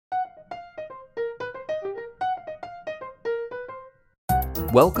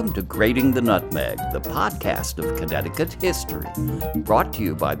Welcome to Grating the Nutmeg, the podcast of Connecticut history, brought to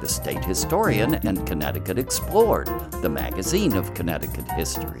you by the State Historian and Connecticut Explored, the magazine of Connecticut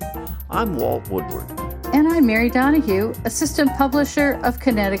history. I'm Walt Woodward. And I'm Mary Donahue, assistant publisher of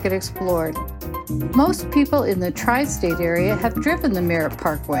Connecticut Explored. Most people in the tri-state area have driven the Merritt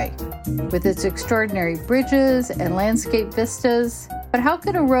Parkway, with its extraordinary bridges and landscape vistas. But how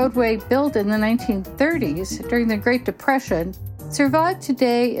could a roadway built in the 1930s during the Great Depression survive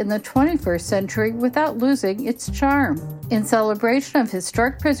today in the 21st century without losing its charm? In celebration of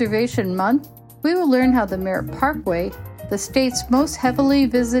Historic Preservation Month, we will learn how the Merritt Parkway, the state's most heavily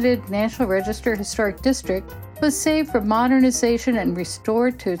visited National Register Historic District, was saved for modernization and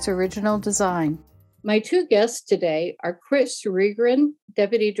restored to its original design. My two guests today are Chris Regren,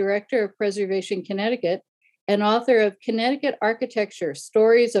 Deputy Director of Preservation Connecticut, and author of Connecticut Architecture,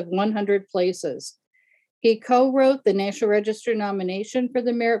 Stories of 100 Places. He co-wrote the National Register nomination for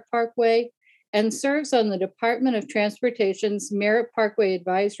the Merritt Parkway and serves on the Department of Transportation's Merritt Parkway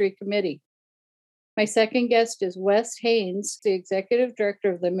Advisory Committee. My second guest is Wes Haynes, the Executive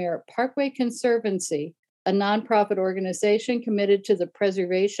Director of the Merritt Parkway Conservancy, a nonprofit organization committed to the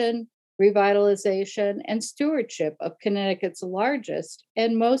preservation, revitalization, and stewardship of Connecticut's largest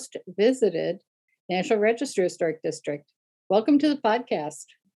and most visited National Register Historic District. Welcome to the podcast.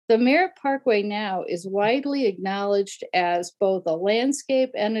 The Merritt Parkway now is widely acknowledged as both a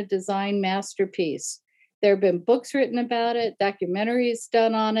landscape and a design masterpiece. There have been books written about it, documentaries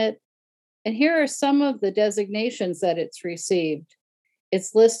done on it, and here are some of the designations that it's received.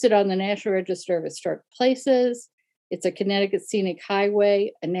 It's listed on the National Register of Historic Places. It's a Connecticut Scenic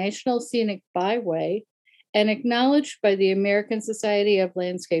Highway, a National Scenic Byway, and acknowledged by the American Society of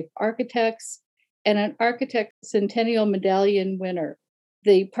Landscape Architects, and an Architect Centennial Medallion winner.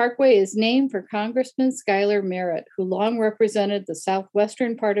 The parkway is named for Congressman Schuyler Merritt, who long represented the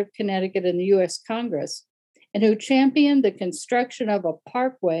southwestern part of Connecticut in the U.S. Congress, and who championed the construction of a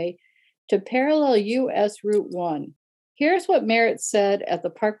parkway to parallel U.S. Route 1. Here's what Merritt said at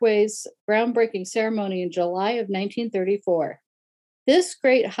the parkway's groundbreaking ceremony in July of 1934. "This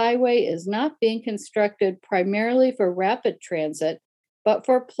great highway is not being constructed primarily for rapid transit, but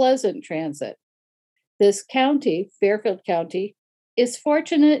for pleasant transit. This county, Fairfield County, is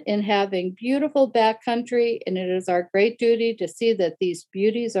fortunate in having beautiful backcountry, and it is our great duty to see that these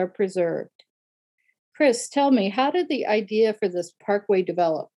beauties are preserved." Chris, tell me, how did the idea for this parkway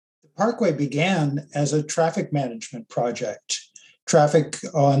develop? The parkway began as a traffic management project. Traffic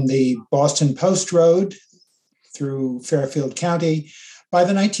on the Boston Post Road through Fairfield County by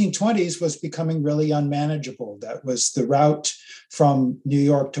the 1920s was becoming really unmanageable. That was the route from New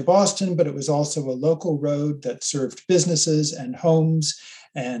York to Boston, but it was also a local road that served businesses and homes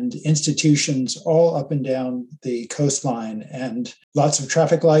and institutions all up and down the coastline, and lots of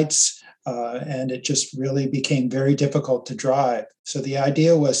traffic lights, and it just really became very difficult to drive. So the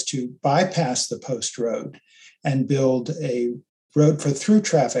idea was to bypass the Post Road and build a road for through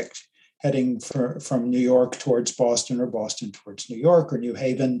traffic heading from New York towards Boston, or Boston towards New York, or New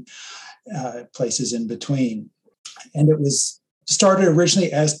Haven, places in between. And it was started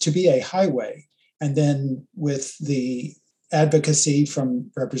originally as to be a highway. And then with the advocacy from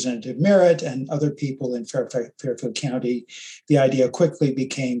Representative Merritt and other people in Fairfield County, the idea quickly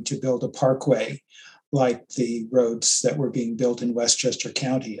became to build a parkway like the roads that were being built in Westchester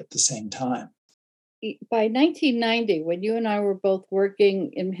County at the same time. By 1990, when you and I were both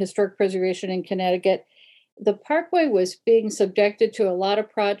working in historic preservation in Connecticut, the parkway was being subjected to a lot of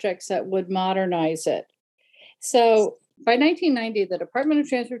projects that would modernize it. So by 1990, the Department of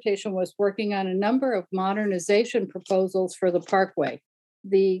Transportation was working on a number of modernization proposals for the parkway.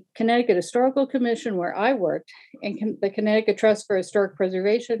 The Connecticut Historical Commission, where I worked, and the Connecticut Trust for Historic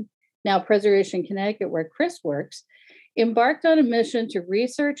Preservation, now Preservation Connecticut, where Chris works, embarked on a mission to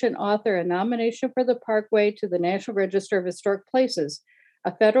research and author a nomination for the parkway to the National Register of Historic Places,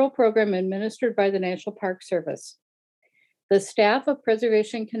 a federal program administered by the National Park Service. The staff of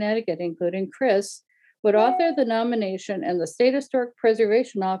Preservation Connecticut, including Chris, would author the nomination, and the State Historic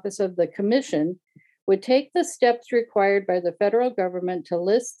Preservation Office of the Commission would take the steps required by the federal government to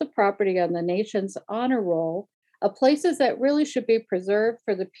list the property on the nation's honor roll of places that really should be preserved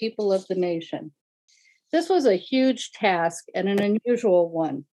for the people of the nation. This was a huge task and an unusual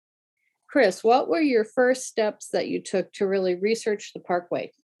one. Chris, what were your first steps that you took to really research the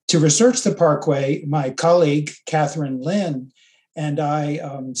parkway? To research the parkway, my colleague, Catherine Lynn, and I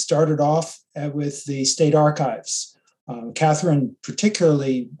started off with the state archives. Catherine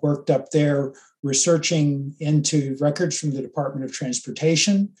particularly worked up there researching into records from the Department of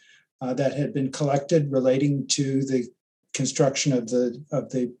Transportation that had been collected relating to the construction of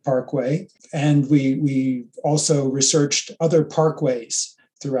the parkway, and we also researched other parkways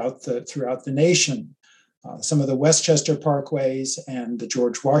throughout the nation. Some of the Westchester Parkways and the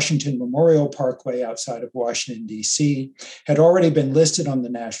George Washington Memorial Parkway outside of Washington, D.C., had already been listed on the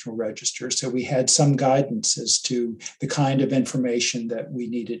National Register, so we had some guidance as to the kind of information that we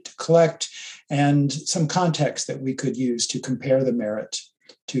needed to collect and some context that we could use to compare the merit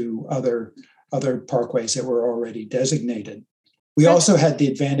to other parkways that were already designated. We also had the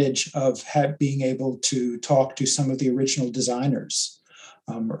advantage of being able to talk to some of the original designers.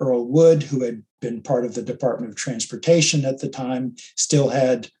 Earl Wood, who had been part of the Department of Transportation at the time, still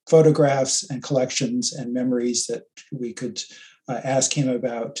had photographs and collections and memories that we could ask him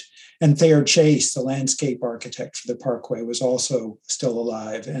about. And Thayer Chase, the landscape architect for the parkway, was also still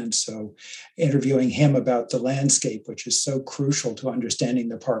alive. And so interviewing him about the landscape, which is so crucial to understanding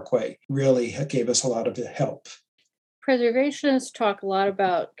the parkway, really gave us a lot of help. Preservationists talk a lot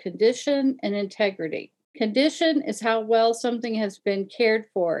about condition and integrity. Condition is how well something has been cared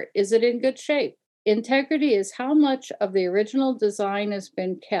for. Is it in good shape? Integrity is how much of the original design has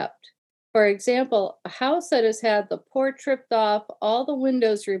been kept. For example, a house that has had the porch ripped off, all the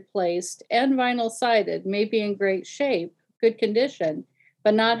windows replaced, and vinyl sided may be in great shape, good condition,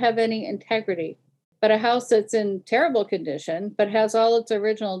 but not have any integrity. But a house that's in terrible condition, but has all its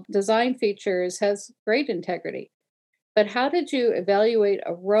original design features, has great integrity. But how did you evaluate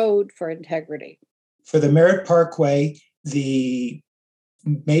a road for integrity? For the Merritt Parkway, the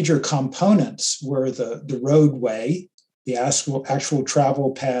major components were the roadway, the actual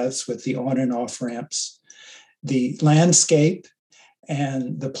travel paths with the on and off ramps, the landscape,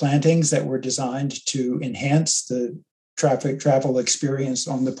 and the plantings that were designed to enhance the travel experience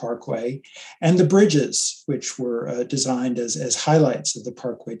on the parkway, and the bridges, which were designed as highlights of the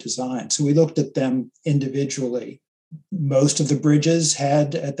parkway design. So we looked at them individually. Most of the bridges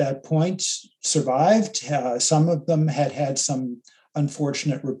had, at that point, survived. Some of them had some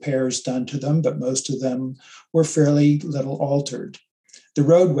unfortunate repairs done to them, but most of them were fairly little altered. The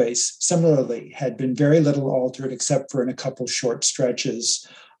roadways, similarly, had been very little altered, except for in a couple short stretches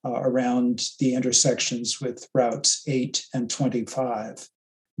around the intersections with routes 8 and 25.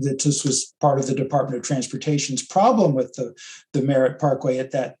 That this was part of the Department of Transportation's problem with the Merritt Parkway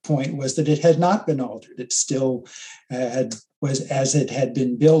at that point was that it had not been altered. It still was as it had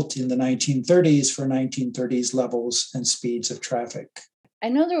been built in the 1930s for 1930s levels and speeds of traffic. I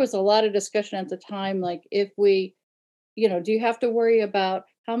know there was a lot of discussion at the time, like if we, do you have to worry about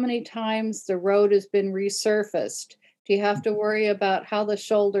how many times the road has been resurfaced? Do you have to worry about how the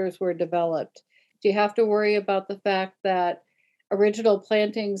shoulders were developed? Do you have to worry about the fact that original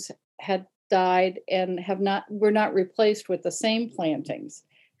plantings had died and were not replaced with the same plantings?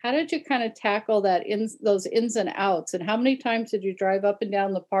 How did you kind of tackle that those ins and outs? And how many times did you drive up and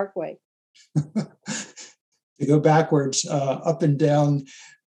down the parkway? To go backwards, up and down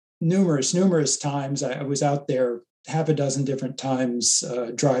numerous times. I was out there half a dozen different times,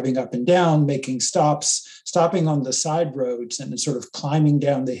 driving up and down, making stopping on the side roads and sort of climbing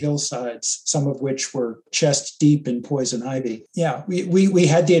down the hillsides, some of which were chest deep in poison ivy. Yeah, we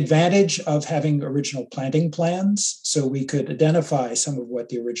had the advantage of having original planting plans, so we could identify some of what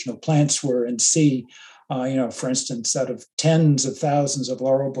the original plants were and see, for instance, out of tens of thousands of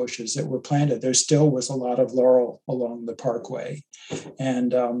laurel bushes that were planted, there still was a lot of laurel along the parkway.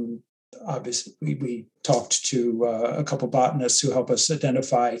 And obviously, we talked to a couple botanists who help us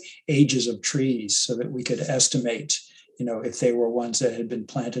identify ages of trees so that we could estimate, if they were ones that had been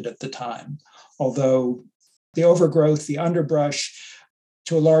planted at the time. Although the overgrowth, the underbrush,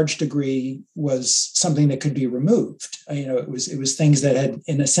 to a large degree, was something that could be removed. It was things that had,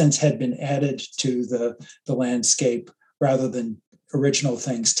 in a sense, had been added to the landscape rather than original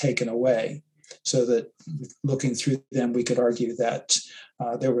things taken away. So that looking through them, we could argue that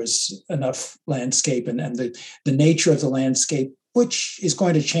there was enough landscape and the nature of the landscape, which is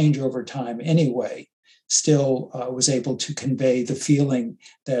going to change over time anyway, still was able to convey the feeling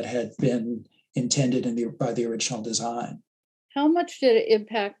that had been intended by the original design. How much did it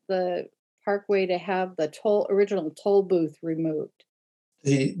impact the parkway to have the original toll booth removed?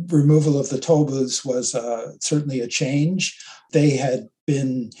 The removal of the toll booths was certainly a change. They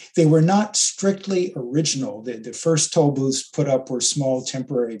were not strictly original. The first toll booths put up were small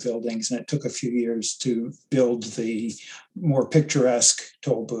temporary buildings, and it took a few years to build the more picturesque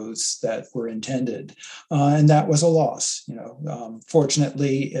toll booths that were intended. And that was a loss.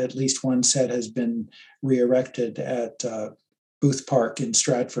 Fortunately, at least one set has been re-erected at Booth Park in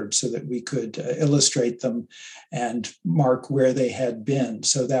Stratford so that we could illustrate them and mark where they had been.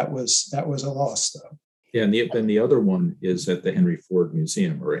 So that was a loss, though. Yeah, and then the other one is at the Henry Ford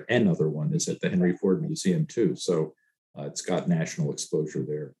Museum, or another one is at the Henry Ford Museum too. So it's got national exposure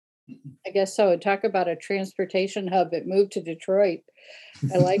there. I guess so. Talk about a transportation hub. It moved to Detroit.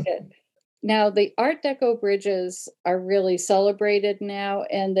 I like it. Now, the Art Deco bridges are really celebrated now,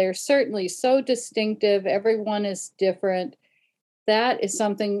 and they're certainly so distinctive. Everyone is different. That is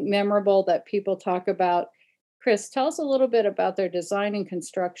something memorable that people talk about. Chris, tell us a little bit about their design and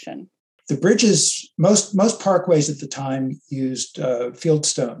construction. The bridges, most parkways at the time used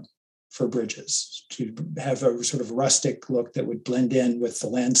fieldstone for bridges to have a sort of rustic look that would blend in with the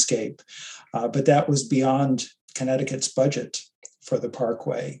landscape. But that was beyond Connecticut's budget for the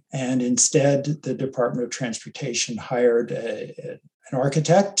parkway. And instead, the Department of Transportation hired an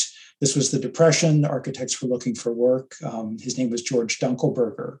architect. This was the Depression. Architects were looking for work. His name was George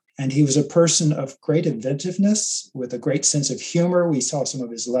Dunkelberger. And he was a person of great inventiveness with a great sense of humor. We saw some of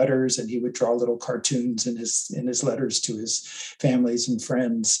his letters, and he would draw little cartoons in his letters to his families and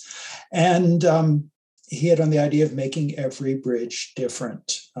friends. And he had on the idea of making every bridge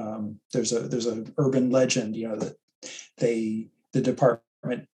different. There's an urban legend, that the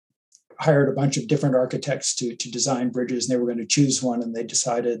department hired a bunch of different architects to design bridges, and they were going to choose one, and they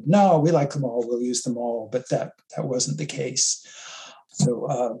decided, no, we like them all, we'll use them all. But that wasn't the case.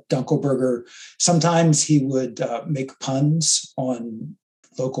 So Dunkelberger, sometimes he would make puns on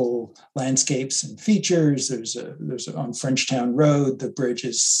local landscapes and features. There's on Frenchtown Road, the bridge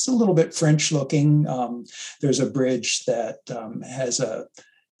is a little bit French looking. There's a bridge that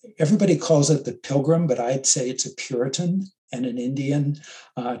everybody calls it the Pilgrim, but I'd say it's a Puritan and an Indian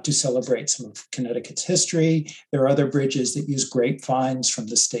to celebrate some of Connecticut's history. There are other bridges that use grapevines from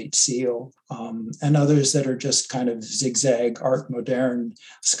the state seal, and others that are just kind of zigzag art moderne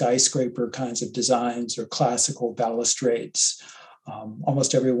skyscraper kinds of designs or classical balustrades.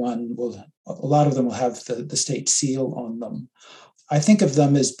 Almost everyone a lot of them will have the state seal on them. I think of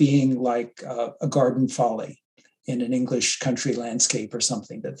them as being like a garden folly in an English country landscape or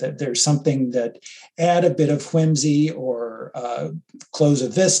something, that there's something that add a bit of whimsy or close a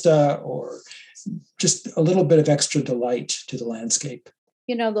vista or just a little bit of extra delight to the landscape.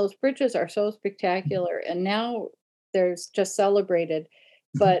 Those bridges are so spectacular, and now they're just celebrated.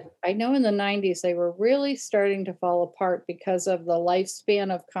 But I know in the 90s, they were really starting to fall apart because of the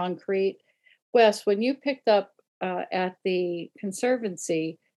lifespan of concrete. Wes, when you picked up at the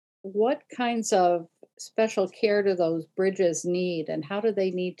Conservancy, what kinds of special care do those bridges need, and how do they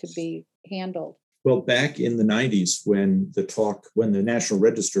need to be handled? Well, back in the 90s, when the National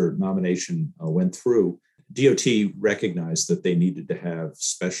Register nomination went through, DOT recognized that they needed to have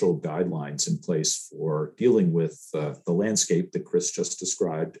special guidelines in place for dealing with the landscape that Chris just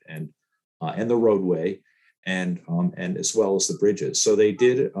described, and the roadway, and as well as the bridges. So they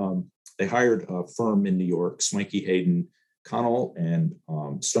did. They hired a firm in New York, Swanky Hayden Connell and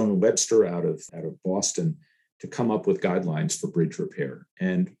Stone and Webster out of Boston, to come up with guidelines for bridge repair.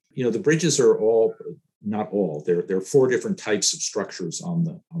 And the bridges are not all. There are 4 different types of structures on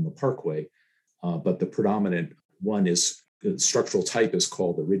the parkway, but the predominant one is the structural type is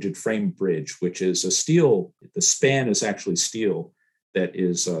called the rigid frame bridge, which is a steel. The span is actually steel that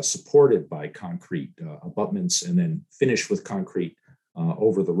is supported by concrete abutments and then finished with concrete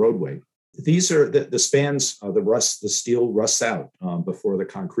over the roadway. These are the spans, the steel rusts out before the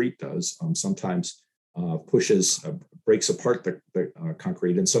concrete does. Sometimes breaks apart the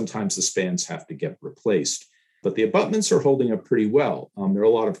concrete, and sometimes the spans have to get replaced. But the abutments are holding up pretty well. There are a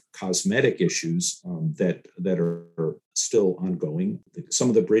lot of cosmetic issues that are still ongoing. Some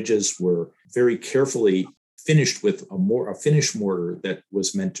of the bridges were very carefully finished with a finish mortar that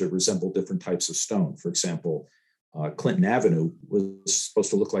was meant to resemble different types of stone. For example, Clinton Avenue was supposed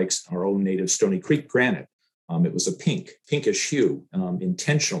to look like our own native Stony Creek granite. It was a pinkish hue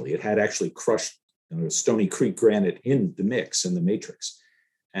intentionally. It had actually crushed Stony Creek granite in the mix, in the matrix.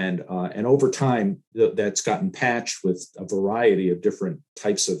 And over time, that's gotten patched with a variety of different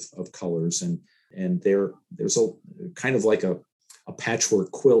types of colors. And there's a kind of like a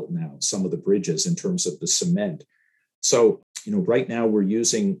patchwork quilt now, some of the bridges in terms of the cement. So, right now we're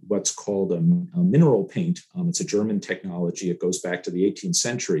using what's called a mineral paint. It's a German technology. It goes back to the 18th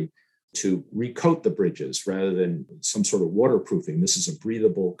century to recoat the bridges rather than some sort of waterproofing. This is a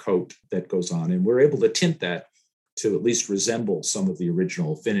breathable coat that goes on, and we're able to tint that to at least resemble some of the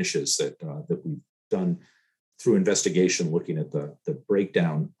original finishes that we've done through investigation, looking at the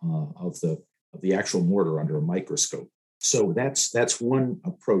breakdown of the actual mortar under a microscope. So that's one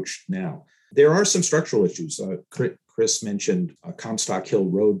approach now. There are some structural issues. Chris mentioned Comstock Hill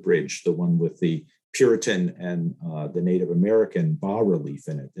Road Bridge, the one with the Puritan and the Native American bas relief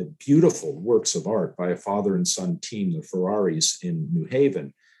in it. The beautiful works of art by a father and son team, the Ferraris in New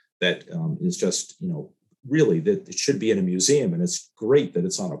Haven, that is just, really that it should be in a museum. And it's great that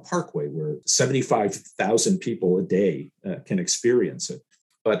it's on a parkway where 75,000 people a day can experience it.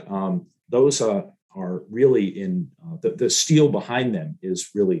 But those are really in the steel behind them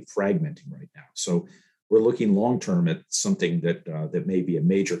is really fragmenting right now. So we're looking long term at something that may be a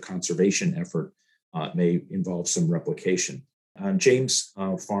major conservation effort, may involve some replication. On James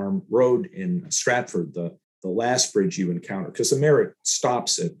Farm Road in Stratford, the last bridge you encounter, because the Merritt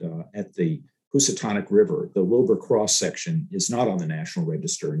stops at the Housatonic River, the Wilbur Cross section is not on the National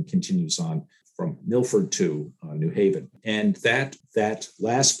Register and continues on from Milford to New Haven. And that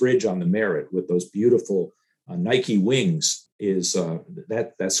last bridge on the Merritt with those beautiful Nike wings is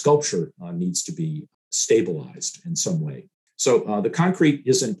that sculpture needs to be stabilized in some way. So the concrete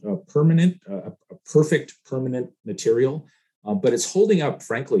isn't a perfect permanent material, but it's holding up,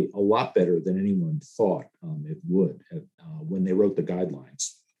 frankly, a lot better than anyone thought it would when they wrote the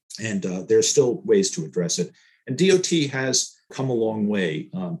guidelines. And there's still ways to address it. And DOT has come a long way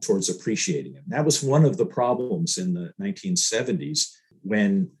towards appreciating it. And that was one of the problems in the 1970s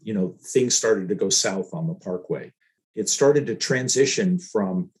when, things started to go south on the Parkway. It started to transition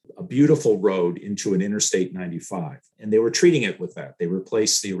from a beautiful road into an Interstate 95. And they were treating it with that. They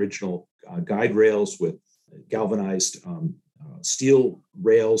replaced the original guide rails with galvanized steel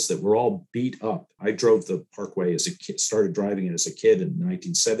rails that were all beat up. I drove the Parkway as a kid, started driving it as a kid in the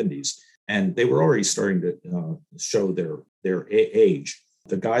 1970s, and they were already starting to show their age.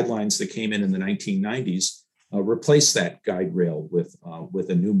 The guidelines that came in the 1990s replaced that guide rail with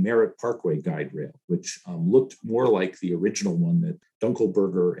a new Merritt Parkway guide rail, which looked more like the original one that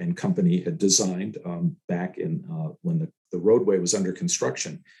Dunkelberger and company had designed back in when the roadway was under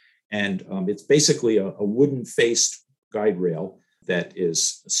construction. And it's basically a wooden-faced guide rail that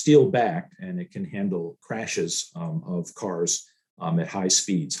is steel-backed, and it can handle crashes of cars at high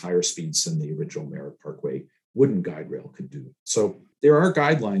speeds, higher speeds than the original Merritt Parkway wooden guide rail could do. So there are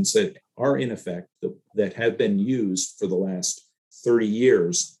guidelines that are in effect that have been used for the last 30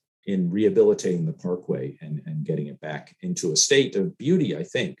 years in rehabilitating the Parkway and getting it back into a state of beauty. I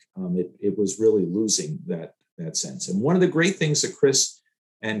think it was really losing that sense. And one of the great things that Chris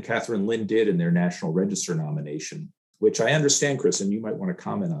and Catherine Lynn did in their National Register nomination, which I understand, Chris, and you might want to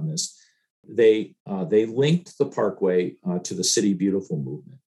comment on this, they linked the Parkway to the City Beautiful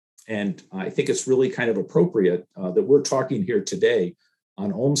movement. And I think it's really kind of appropriate that we're talking here today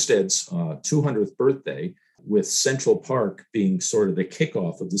on Olmsted's 200th birthday, with Central Park being sort of the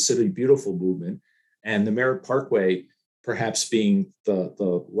kickoff of the City Beautiful movement, and the Merritt Parkway perhaps being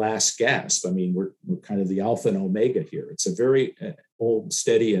the last gasp. I mean, we're kind of the alpha and omega here. It's a very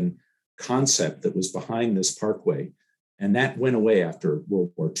Olmstedian concept that was behind this parkway, and that went away after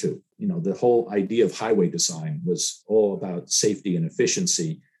World War II. The whole idea of highway design was all about safety and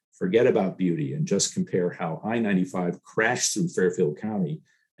efficiency. Forget about beauty and just compare how I-95 crashed through Fairfield County,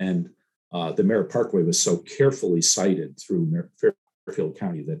 and the Merritt Parkway was so carefully sited through Fairfield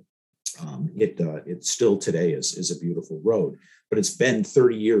County that it still today is a beautiful road. But it's been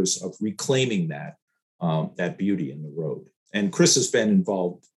 30 years of reclaiming that beauty in the road. And Chris has been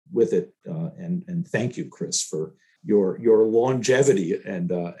involved with it. And thank you, Chris, for your longevity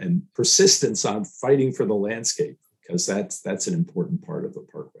and persistence on fighting for the landscape, because that's an important part of the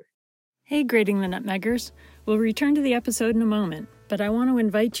Parkway. Hey, Grading the Nutmeggers. We'll return to the episode in a moment, but I want to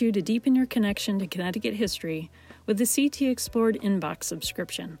invite you to deepen your connection to Connecticut history with the CT Explored Inbox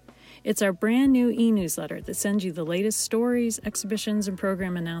subscription. It's our brand new e-newsletter that sends you the latest stories, exhibitions, and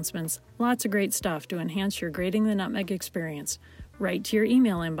program announcements. Lots of great stuff to enhance your Grading the Nutmeg experience, right to your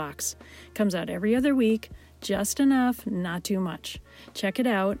email inbox. Comes out every other week, just enough, not too much. Check it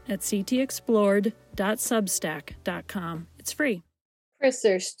out at ctexplored.substack.com. It's free. Chris,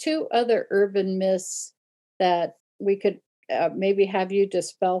 there's two other urban myths that we could maybe have you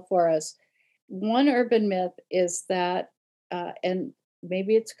dispel for us. One urban myth is that, and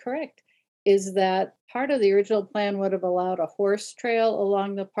maybe it's correct, is that part of the original plan would have allowed a horse trail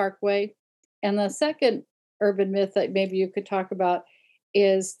along the Parkway. And the second urban myth that maybe you could talk about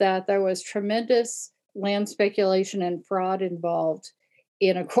is that there was tremendous land speculation and fraud involved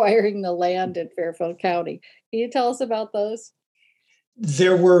in acquiring the land in Fairfield County. Can you tell us about those?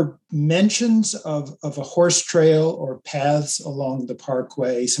 There were mentions of a horse trail or paths along the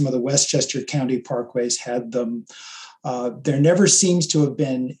Parkway. Some of the Westchester County parkways had them. There never seems to have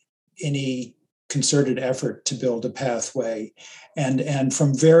been any concerted effort to build a pathway. And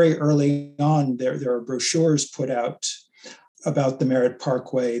from very early on, there are brochures put out about the Merritt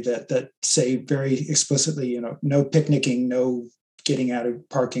Parkway that say very explicitly, no picnicking, no getting out of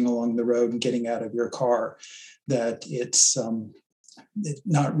parking along the road and getting out of your car, that it's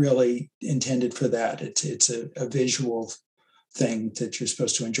not really intended for that. It's a visual thing that you're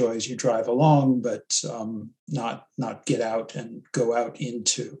supposed to enjoy as you drive along, but not get out and go out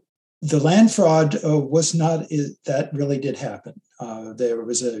into. The land fraud was not, that really did happen. There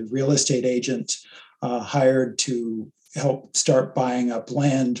was a real estate agent hired to help start buying up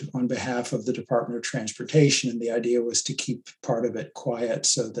land on behalf of the Department of Transportation. And the idea was to keep part of it quiet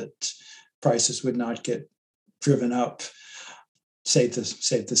so that prices would not get driven up, save the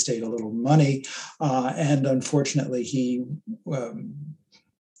state a little money. And unfortunately, he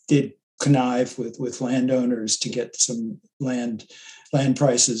did connive with landowners to get some land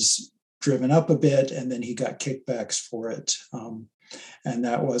prices driven up a bit, and then he got kickbacks for it. And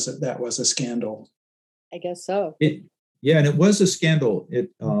that was a scandal. I guess so. And it was a scandal.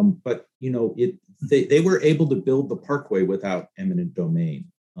 But they were able to build the parkway without eminent domain.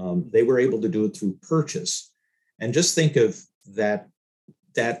 They were able to do it through purchase. And just think of that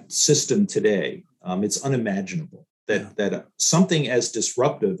system today. It's unimaginable that something as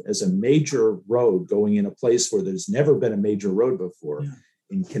disruptive as a major road going in a place where there's never been a major road before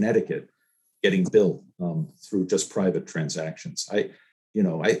in Connecticut getting built through just private transactions. I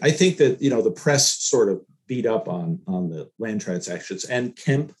think that the press sort of beat up on the land transactions, and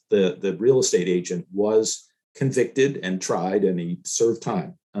Kemp, the real estate agent, was convicted and tried, and he served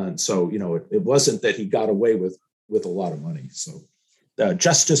time. And so it wasn't that he got away with a lot of money. So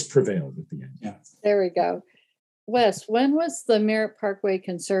justice prevailed at the end. Yeah. There we go. Wes, when was the Merritt Parkway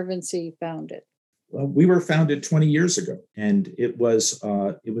Conservancy founded? Well, we were founded 20 years ago, and it was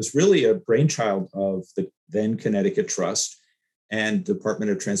really a brainchild of the then Connecticut Trust and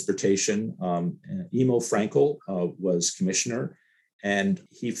Department of Transportation. Emil Frankel was commissioner, and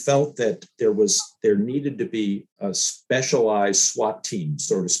he felt that there needed to be a specialized SWAT team,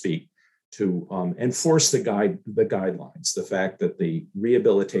 so to speak, to enforce the guidelines, the fact that the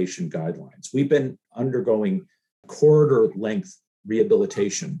rehabilitation guidelines. We've been undergoing corridor length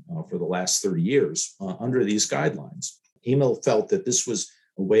rehabilitation for the last 30 years under these guidelines. Emil felt that this was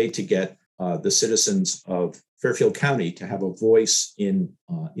a way to get the citizens of Fairfield County to have a voice in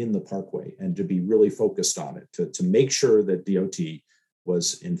the parkway and to be really focused on it, to make sure that DOT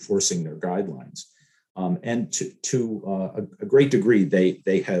was enforcing their guidelines. And to a great degree,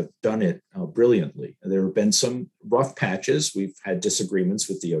 they have done it brilliantly. There have been some rough patches. We've had disagreements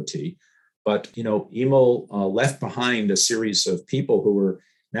with DOT, but Emil left behind a series of people who are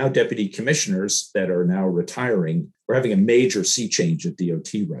now deputy commissioners that are now retiring. We're having a major sea change at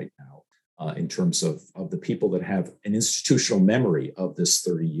DOT right now in terms of the people that have an institutional memory of this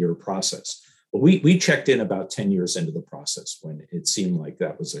 30-year process. But we checked in about 10 years into the process when it seemed like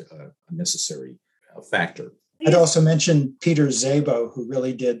that was a necessary factor. I'd also mention Peter Szabo, who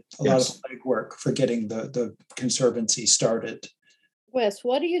really did a lot of legwork for getting the Conservancy started. Wes,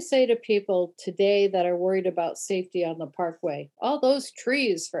 what do you say to people today that are worried about safety on the parkway? All those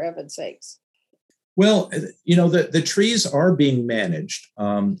trees, for heaven's sakes. Well, the trees are being managed.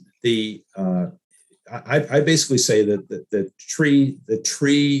 I basically say that the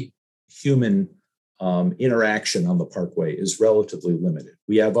tree human interaction on the parkway is relatively limited.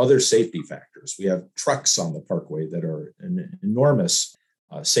 We have other safety factors. We have trucks on the parkway that are an enormous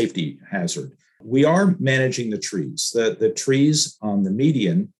safety hazard. We are managing the trees. The trees on the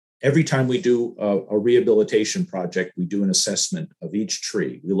median, every time we do a rehabilitation project, we do an assessment of each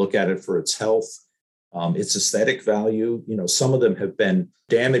tree. We look at it for its health, its aesthetic value. Some of them have been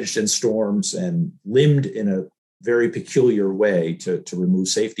damaged in storms and limbed in a very peculiar way to remove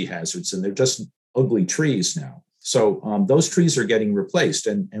safety hazards, and they're just ugly trees now. So those trees are getting replaced,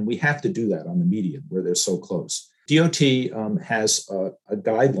 and we have to do that on the median where they're so close. DOT has a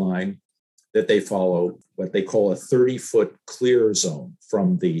guideline that they follow, what they call a 30-foot clear zone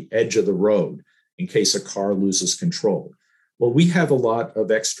from the edge of the road in case a car loses control. Well, we have a lot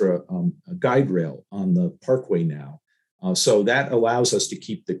of extra guide rail on the parkway now. So that allows us to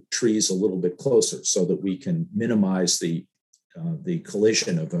keep the trees a little bit closer so that we can minimize the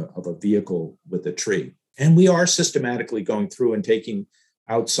collision of a vehicle with a tree. And we are systematically going through and taking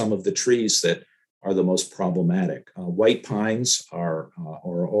out some of the trees that are the most problematic. White pines are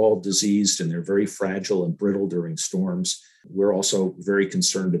all diseased, and they're very fragile and brittle during storms. We're also very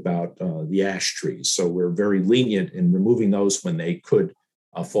concerned about the ash trees. So we're very lenient in removing those when they could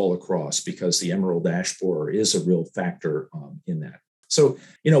fall across, because the emerald ash borer is a real factor in that. So,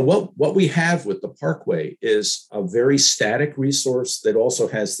 what we have with the Parkway is a very static resource that also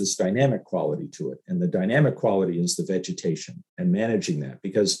has this dynamic quality to it. And the dynamic quality is the vegetation and managing that,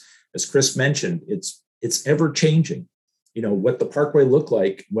 because as Chris mentioned, it's ever changing. What the Parkway looked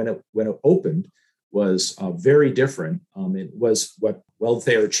like when it opened was very different. It was what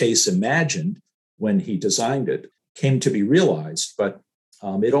Welfare Chase imagined when he designed it, came to be realized, but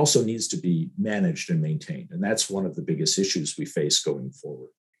it also needs to be managed and maintained. And that's one of the biggest issues we face going forward.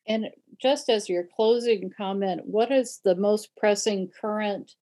 And just as your closing comment, what is the most pressing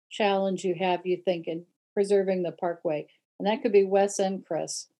current challenge you have, you think, in preserving the Parkway? And that could be Wes and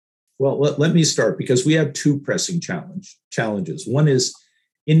Chris. Well, let me start, because we have two pressing challenges. One is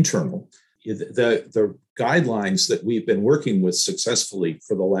internal. The guidelines that we've been working with successfully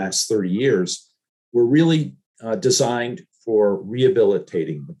for the last 30 years were really designed for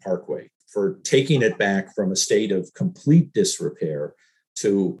rehabilitating the Parkway, for taking it back from a state of complete disrepair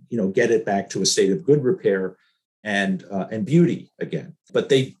to, get it back to a state of good repair and beauty again. But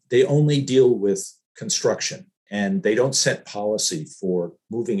they only deal with construction, and they don't set policy for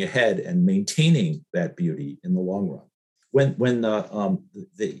moving ahead and maintaining that beauty in the long run. When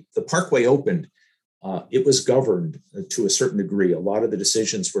the Parkway opened, it was governed to a certain degree. A lot of the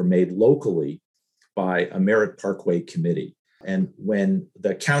decisions were made locally by a Merritt Parkway committee. And when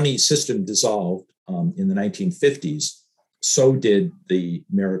the county system dissolved in the 1950s, so did the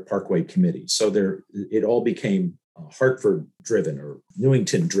Merritt Parkway committee. So it all became Hartford driven or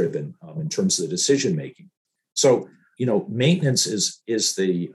Newington driven in terms of the decision making. So, maintenance is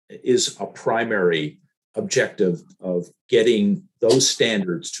a primary objective of getting those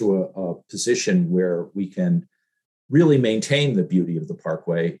standards to a position where we can really maintain the beauty of the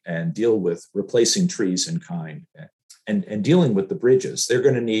Parkway and deal with replacing trees in kind and dealing with the bridges. They're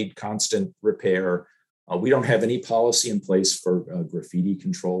going to need constant repair. We don't have any policy in place for graffiti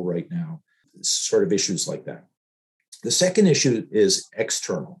control right now, sort of issues like that. The second issue is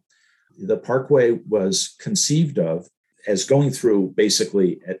external. The Parkway was conceived of as going through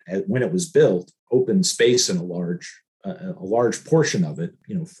basically, when it was built, open space in a large portion of it,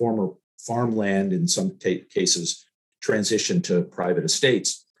 former farmland, in some cases transitioned to private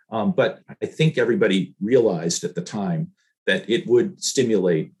estates. But I think everybody realized at the time that it would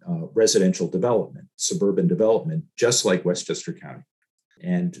stimulate residential development, suburban development, just like Westchester County.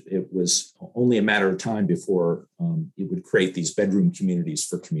 And it was only a matter of time before it would create these bedroom communities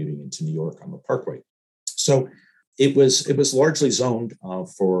for commuting into New York on the Parkway. So it was largely zoned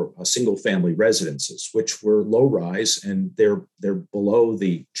for single family residences, which were low rise, and they're below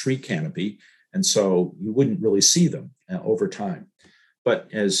the tree canopy. And so you wouldn't really see them over time. But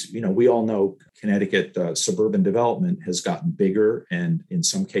as we all know, Connecticut suburban development has gotten bigger, and in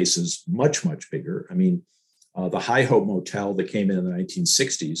some cases, much, much bigger. I mean, the High Hope Motel that came in the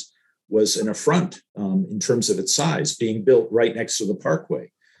 1960s was an affront in terms of its size, being built right next to the Parkway.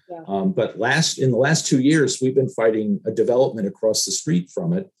 Yeah. But in the last 2 years, we've been fighting a development across the street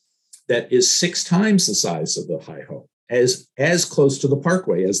from it that is 6 times the size of the High Hope, as close to the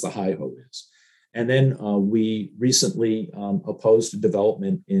Parkway as the High Hope is. And then we recently opposed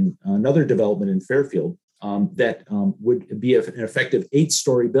another development in Fairfield that would be an effective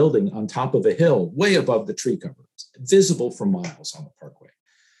 8-story building on top of a hill, way above the tree cover, visible for miles on the Parkway.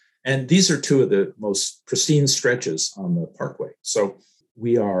 And these are 2 of the most pristine stretches on the Parkway. So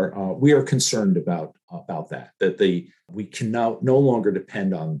we are concerned about that we can now no longer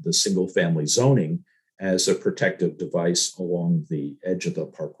depend on the single family zoning as a protective device along the edge of the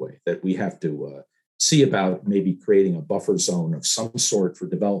Parkway, that we have to see about maybe creating a buffer zone of some sort for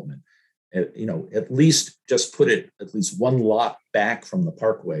development. At least just put it at least one lot back from the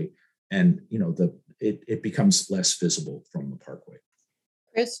Parkway, and it becomes less visible from the Parkway.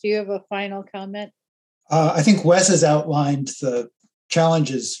 Chris, do you have a final comment? I think Wes has outlined the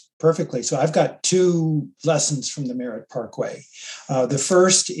challenges perfectly. So I've got 2 lessons from the Merritt Parkway. The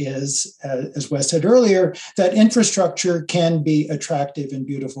first is, as Wes said earlier, that infrastructure can be attractive and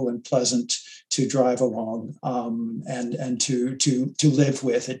beautiful and pleasant to drive along and to live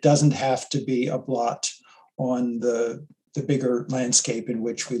with. It doesn't have to be a blot on the bigger landscape in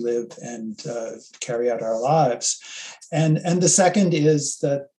which we live and carry out our lives. And the second is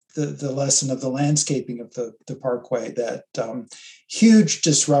that the lesson of the landscaping of the Parkway, that huge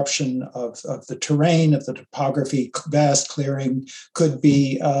disruption of the terrain, of the topography, vast clearing could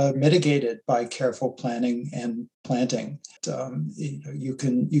be mitigated by careful planning and planting. You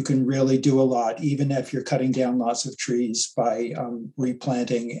can really do a lot, even if you're cutting down lots of trees, by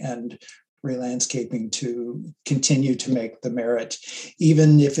replanting and re-landscaping to continue to make the Merritt,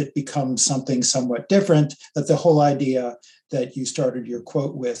 even if it becomes something somewhat different, that the whole idea that you started your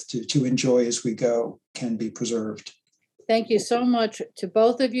quote with, to enjoy as we go, can be preserved. Thank you so much to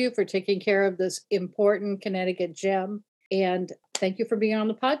both of you for taking care of this important Connecticut gem. And thank you for being on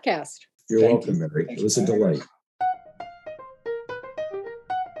the podcast. You're welcome, Mary. It was a delight.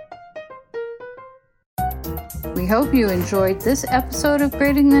 We hope you enjoyed this episode of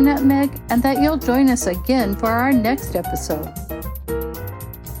Grating the Nutmeg and that you'll join us again for our next episode.